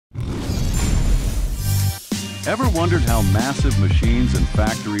Ever wondered how massive machines and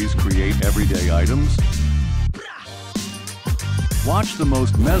factories create everyday items? Watch the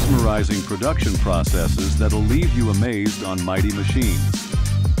most mesmerizing production processes that'll leave you amazed on mighty machines.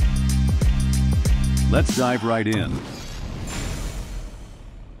 Let's dive right in.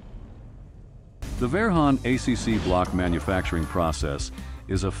 The Verhan ACC block manufacturing process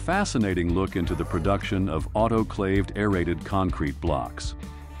is a fascinating look into the production of autoclaved aerated concrete blocks.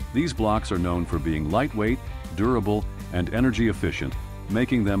 These blocks are known for being lightweight, durable, and energy efficient,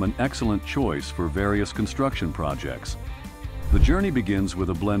 making them an excellent choice for various construction projects. The journey begins with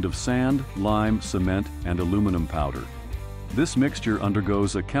a blend of sand, lime, cement, and aluminum powder. This mixture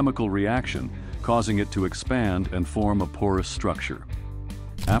undergoes a chemical reaction, causing it to expand and form a porous structure.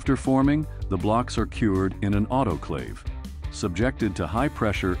 After forming, the blocks are cured in an autoclave, subjected to high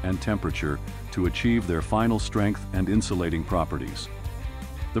pressure and temperature to achieve their final strength and insulating properties.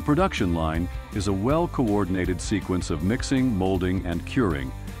 The production line is a well-coordinated sequence of mixing, molding, and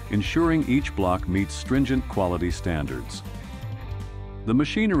curing, ensuring each block meets stringent quality standards. The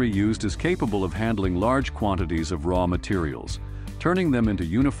machinery used is capable of handling large quantities of raw materials, turning them into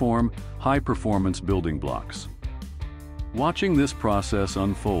uniform, high-performance building blocks. Watching this process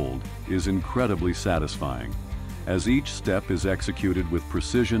unfold is incredibly satisfying, as each step is executed with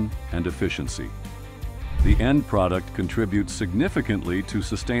precision and efficiency. The end product contributes significantly to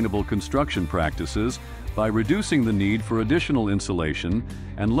sustainable construction practices by reducing the need for additional insulation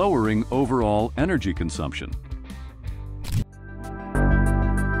and lowering overall energy consumption.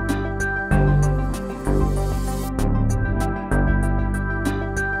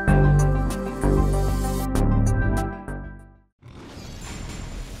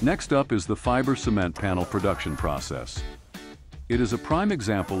 Next up is the fiber cement panel production process. It is a prime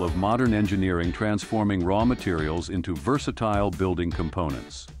example of modern engineering transforming raw materials into versatile building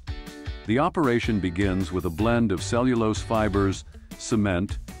components. The operation begins with a blend of cellulose fibers,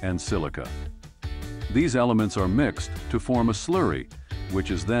 cement, and silica. These elements are mixed to form a slurry,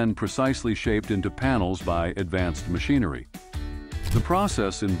 which is then precisely shaped into panels by advanced machinery. The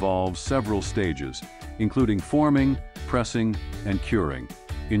process involves several stages, including forming, pressing, and curing,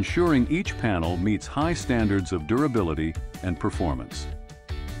 ensuring each panel meets high standards of durability and performance.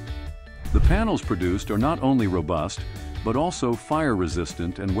 The panels produced are not only robust, but also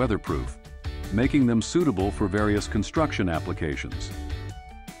fire-resistant and weatherproof, making them suitable for various construction applications.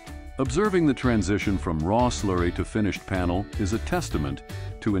 Observing the transition from raw slurry to finished panel is a testament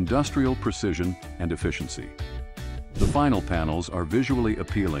to industrial precision and efficiency. The final panels are visually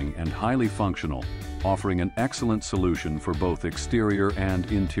appealing and highly functional, offering an excellent solution for both exterior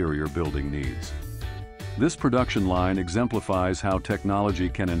and interior building needs. This production line exemplifies how technology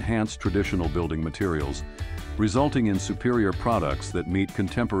can enhance traditional building materials, resulting in superior products that meet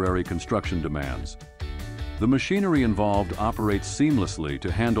contemporary construction demands. The machinery involved operates seamlessly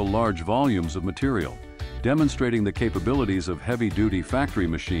to handle large volumes of material, demonstrating the capabilities of heavy-duty factory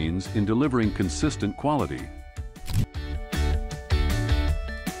machines in delivering consistent quality.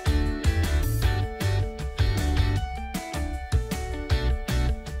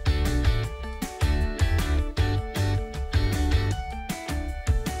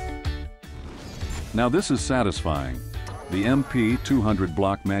 Now this is satisfying. The MP200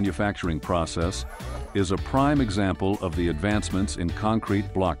 block manufacturing process is a prime example of the advancements in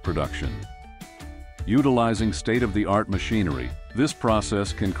concrete block production. Utilizing state-of-the-art machinery, this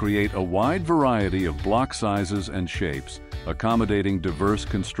process can create a wide variety of block sizes and shapes, accommodating diverse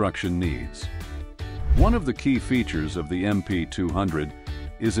construction needs. One of the key features of the MP200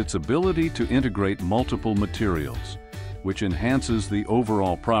 is its ability to integrate multiple materials, which enhances the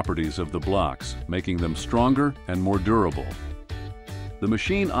overall properties of the blocks, making them stronger and more durable. The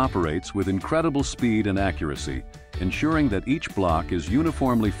machine operates with incredible speed and accuracy, ensuring that each block is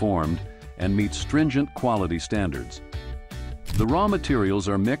uniformly formed and meets stringent quality standards. The raw materials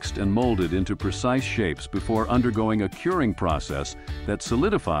are mixed and molded into precise shapes before undergoing a curing process that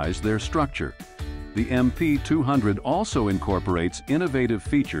solidifies their structure. The MP200 also incorporates innovative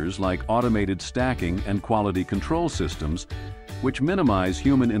features like automated stacking and quality control systems, which minimize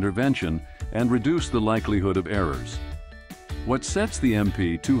human intervention and reduce the likelihood of errors. What sets the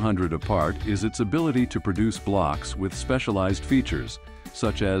MP200 apart is its ability to produce blocks with specialized features,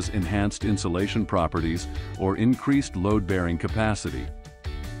 such as enhanced insulation properties or increased load-bearing capacity.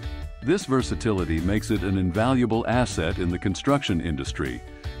 This versatility makes it an invaluable asset in the construction industry,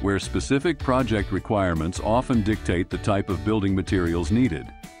 where specific project requirements often dictate the type of building materials needed.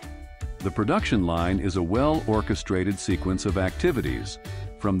 The production line is a well-orchestrated sequence of activities,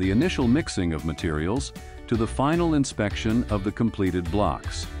 from the initial mixing of materials to the final inspection of the completed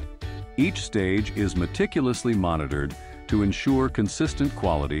blocks. Each stage is meticulously monitored to ensure consistent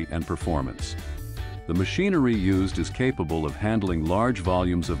quality and performance. The machinery used is capable of handling large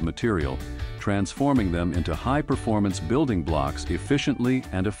volumes of material, transforming them into high-performance building blocks efficiently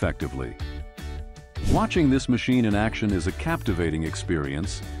and effectively. Watching this machine in action is a captivating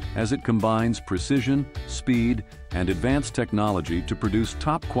experience as it combines precision, speed, and advanced technology to produce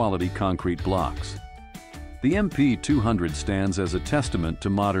top-quality concrete blocks. The MP200 stands as a testament to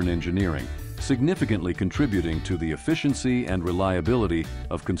modern engineering, significantly contributing to the efficiency and reliability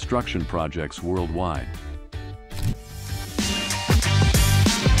of construction projects worldwide.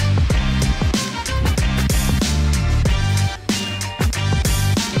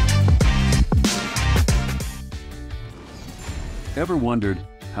 Ever wondered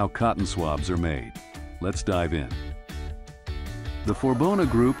how cotton swabs are made? Let's dive in. The Forbona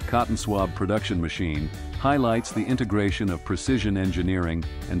Group cotton swab production machine highlights the integration of precision engineering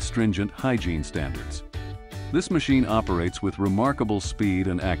and stringent hygiene standards. This machine operates with remarkable speed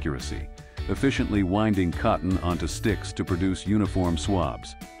and accuracy, efficiently winding cotton onto sticks to produce uniform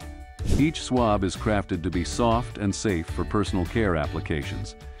swabs. Each swab is crafted to be soft and safe for personal care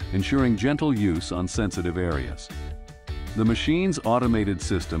applications, ensuring gentle use on sensitive areas. The machine's automated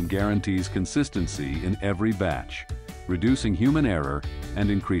system guarantees consistency in every batch, reducing human error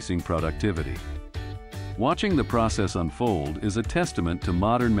and increasing productivity. Watching the process unfold is a testament to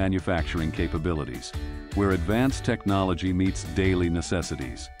modern manufacturing capabilities, where advanced technology meets daily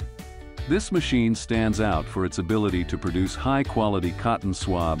necessities. This machine stands out for its ability to produce high-quality cotton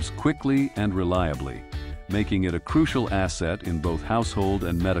swabs quickly and reliably, making it a crucial asset in both household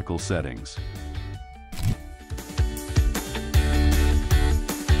and medical settings.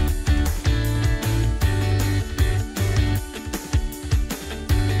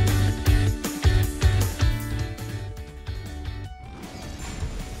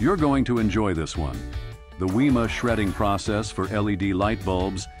 You're going to enjoy this one. The WEMA shredding process for LED light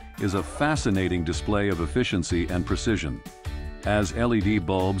bulbs is a fascinating display of efficiency and precision. As LED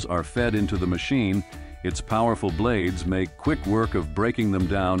bulbs are fed into the machine, its powerful blades make quick work of breaking them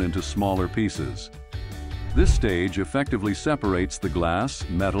down into smaller pieces. This stage effectively separates the glass,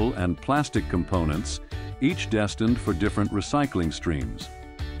 metal, and plastic components, each destined for different recycling streams.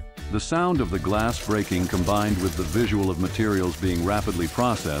 The sound of the glass breaking combined with the visual of materials being rapidly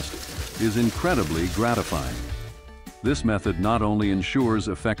processed is incredibly gratifying. This method not only ensures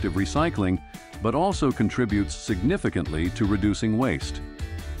effective recycling, but also contributes significantly to reducing waste.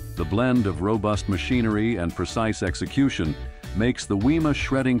 The blend of robust machinery and precise execution makes the WEMA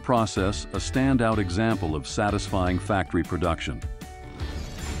shredding process a standout example of satisfying factory production.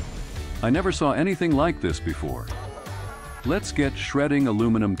 I never saw anything like this before. Let's get shredding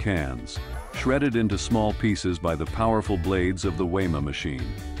aluminum cans, shredded into small pieces by the powerful blades of the WEMA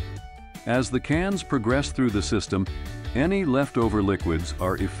machine. As the cans progress through the system, any leftover liquids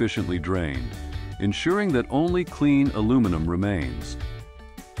are efficiently drained, ensuring that only clean aluminum remains.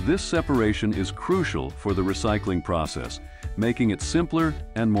 This separation is crucial for the recycling process, making it simpler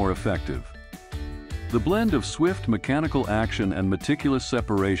and more effective. The blend of swift mechanical action and meticulous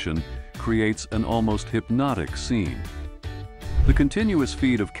separation creates an almost hypnotic scene. The continuous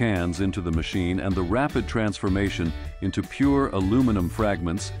feed of cans into the machine and the rapid transformation into pure aluminum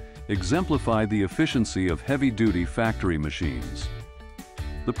fragments exemplify the efficiency of heavy-duty factory machines.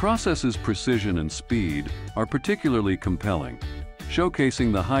 The process's precision and speed are particularly compelling,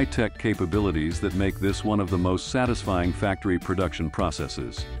 showcasing the high-tech capabilities that make this one of the most satisfying factory production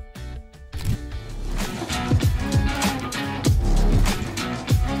processes.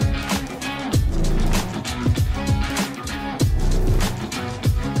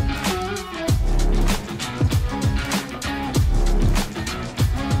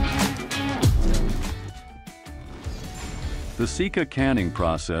 The Sika canning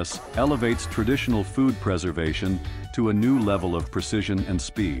process elevates traditional food preservation to a new level of precision and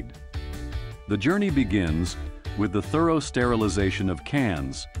speed. The journey begins with the thorough sterilization of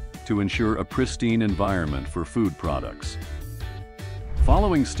cans to ensure a pristine environment for food products.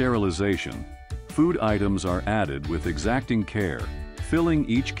 Following sterilization, food items are added with exacting care, filling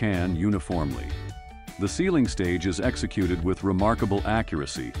each can uniformly. The sealing stage is executed with remarkable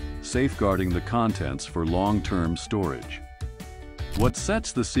accuracy, safeguarding the contents for long-term storage. What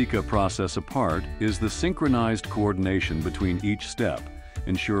sets the Sika process apart is the synchronized coordination between each step,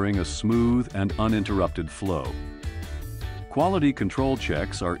 ensuring a smooth and uninterrupted flow. Quality control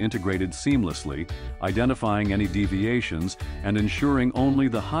checks are integrated seamlessly, identifying any deviations and ensuring only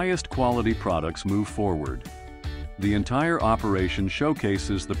the highest quality products move forward. The entire operation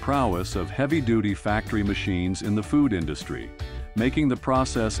showcases the prowess of heavy-duty factory machines in the food industry, making the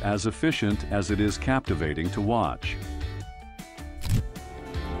process as efficient as it is captivating to watch.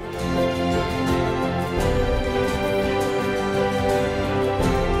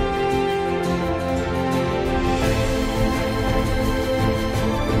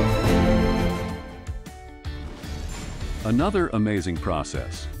 Another amazing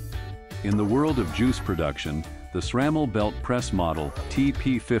process. In the world of juice production, the Srammel Belt Press Model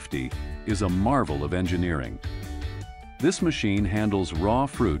TP50 is a marvel of engineering. This machine handles raw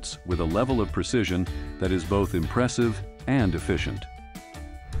fruits with a level of precision that is both impressive and efficient.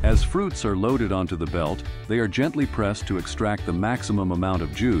 As fruits are loaded onto the belt, they are gently pressed to extract the maximum amount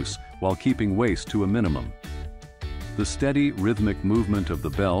of juice while keeping waste to a minimum. The steady, rhythmic movement of the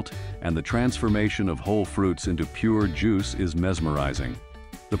belt and the transformation of whole fruits into pure juice is mesmerizing.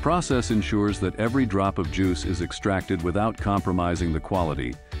 The process ensures that every drop of juice is extracted without compromising the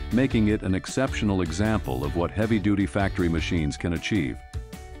quality, making it an exceptional example of what heavy-duty factory machines can achieve.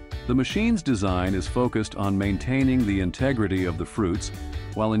 The machine's design is focused on maintaining the integrity of the fruits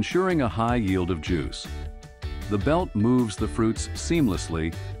while ensuring a high yield of juice. The belt moves the fruits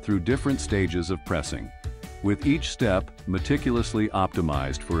seamlessly through different stages of pressing, with each step meticulously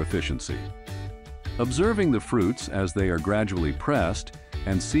optimized for efficiency. Observing the fruits as they are gradually pressed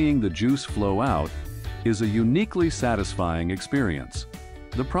and seeing the juice flow out is a uniquely satisfying experience.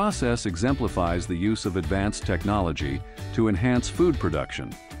 The process exemplifies the use of advanced technology to enhance food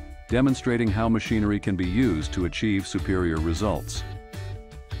production, demonstrating how machinery can be used to achieve superior results.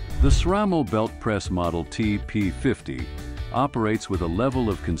 The Srammel Belt Press Model TP50 operates with a level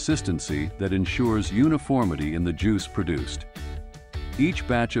of consistency that ensures uniformity in the juice produced. Each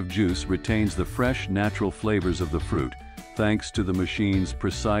batch of juice retains the fresh, natural flavors of the fruit, thanks to the machine's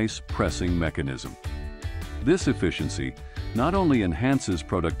precise pressing mechanism. This efficiency not only enhances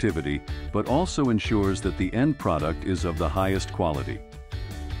productivity, but also ensures that the end product is of the highest quality.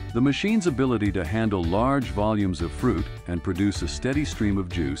 The machine's ability to handle large volumes of fruit and produce a steady stream of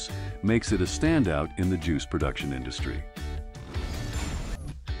juice makes it a standout in the juice production industry.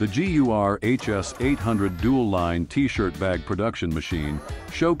 The GUR HS800 dual-line t-shirt bag production machine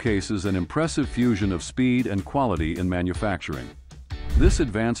showcases an impressive fusion of speed and quality in manufacturing. This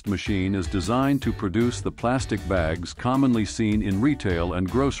advanced machine is designed to produce the plastic bags commonly seen in retail and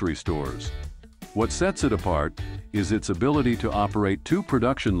grocery stores. What sets it apart is its ability to operate two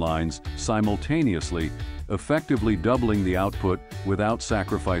production lines simultaneously, effectively doubling the output without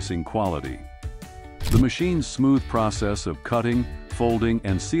sacrificing quality. The machine's smooth process of cutting, folding,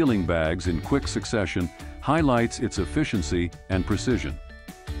 and sealing bags in quick succession highlights its efficiency and precision.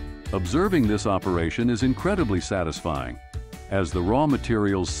 Observing this operation is incredibly satisfying, as the raw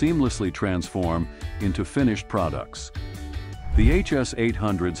materials seamlessly transform into finished products. The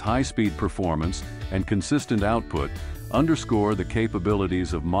HS800's high-speed performance and consistent output underscore the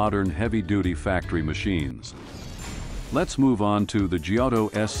capabilities of modern heavy-duty factory machines. Let's move on to the Giotto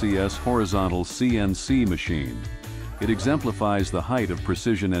SCS horizontal CNC machine. It exemplifies the height of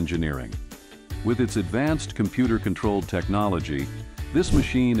precision engineering. With its advanced computer-controlled technology, this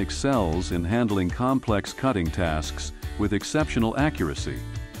machine excels in handling complex cutting tasks with exceptional accuracy.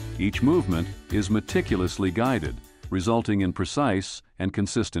 Each movement is meticulously guided, resulting in precise and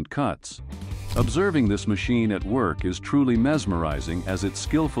consistent cuts. Observing this machine at work is truly mesmerizing as it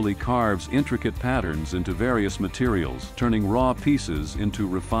skillfully carves intricate patterns into various materials, turning raw pieces into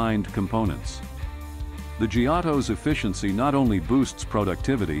refined components. The Giotto's efficiency not only boosts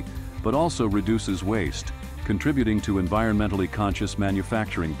productivity, but also reduces waste, contributing to environmentally conscious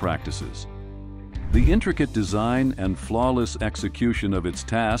manufacturing practices. The intricate design and flawless execution of its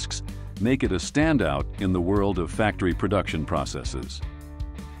tasks make it a standout in the world of factory production processes.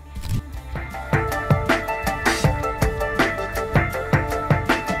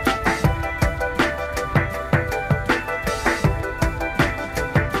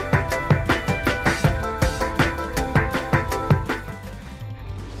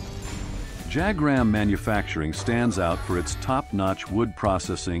 Jagram manufacturing stands out for its top-notch wood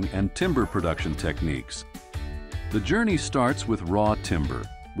processing and timber production techniques. The journey starts with raw timber,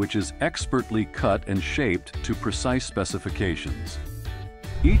 which is expertly cut and shaped to precise specifications.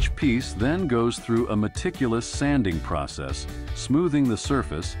 Each piece then goes through a meticulous sanding process, smoothing the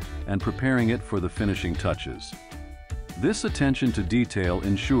surface and preparing it for the finishing touches. This attention to detail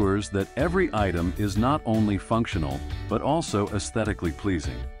ensures that every item is not only functional, but also aesthetically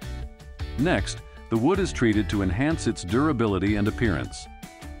pleasing. Next, the wood is treated to enhance its durability and appearance.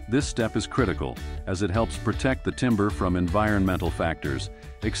 This step is critical, as it helps protect the timber from environmental factors,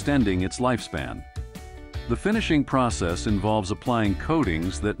 extending its lifespan. The finishing process involves applying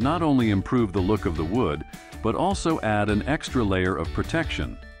coatings that not only improve the look of the wood, but also add an extra layer of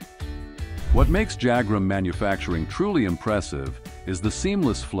protection. What makes Jagram manufacturing truly impressive is the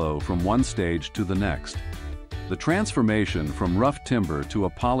seamless flow from one stage to the next. The transformation from rough timber to a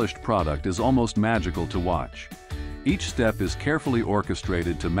polished product is almost magical to watch. Each step is carefully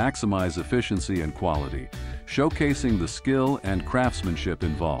orchestrated to maximize efficiency and quality, showcasing the skill and craftsmanship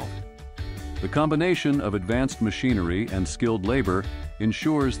involved. The combination of advanced machinery and skilled labor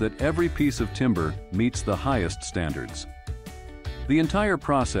ensures that every piece of timber meets the highest standards. The entire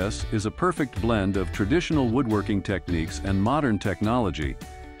process is a perfect blend of traditional woodworking techniques and modern technology,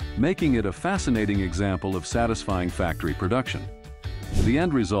 making it a fascinating example of satisfying factory production. The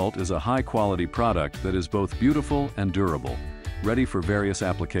end result is a high-quality product that is both beautiful and durable, ready for various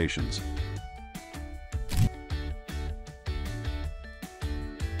applications.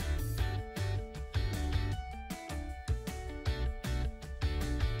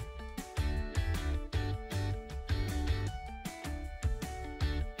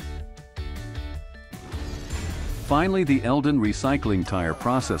 Finally, the Eldon Recycling Tire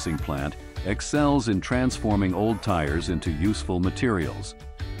Processing Plant excels in transforming old tires into useful materials.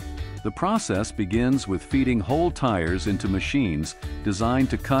 The process begins with feeding whole tires into machines designed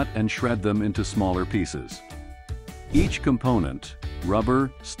to cut and shred them into smaller pieces. Each component, rubber,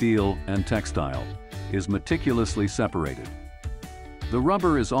 steel, and textile, is meticulously separated. The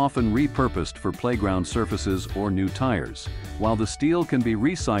rubber is often repurposed for playground surfaces or new tires, while the steel can be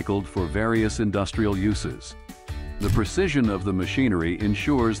recycled for various industrial uses. The precision of the machinery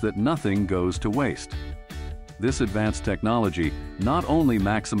ensures that nothing goes to waste. This advanced technology not only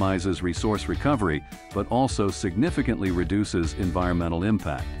maximizes resource recovery, but also significantly reduces environmental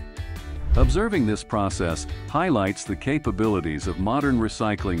impact. Observing this process highlights the capabilities of modern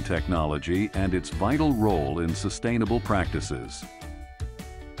recycling technology and its vital role in sustainable practices.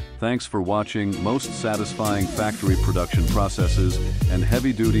 Thanks for watching Most Satisfying Factory Production Processes and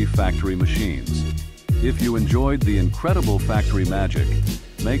Heavy-Duty Factory Machines. If you enjoyed the incredible factory magic,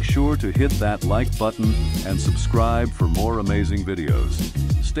 make sure to hit that like button and subscribe for more amazing videos.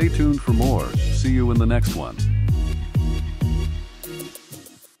 Stay tuned for more. See you in the next one.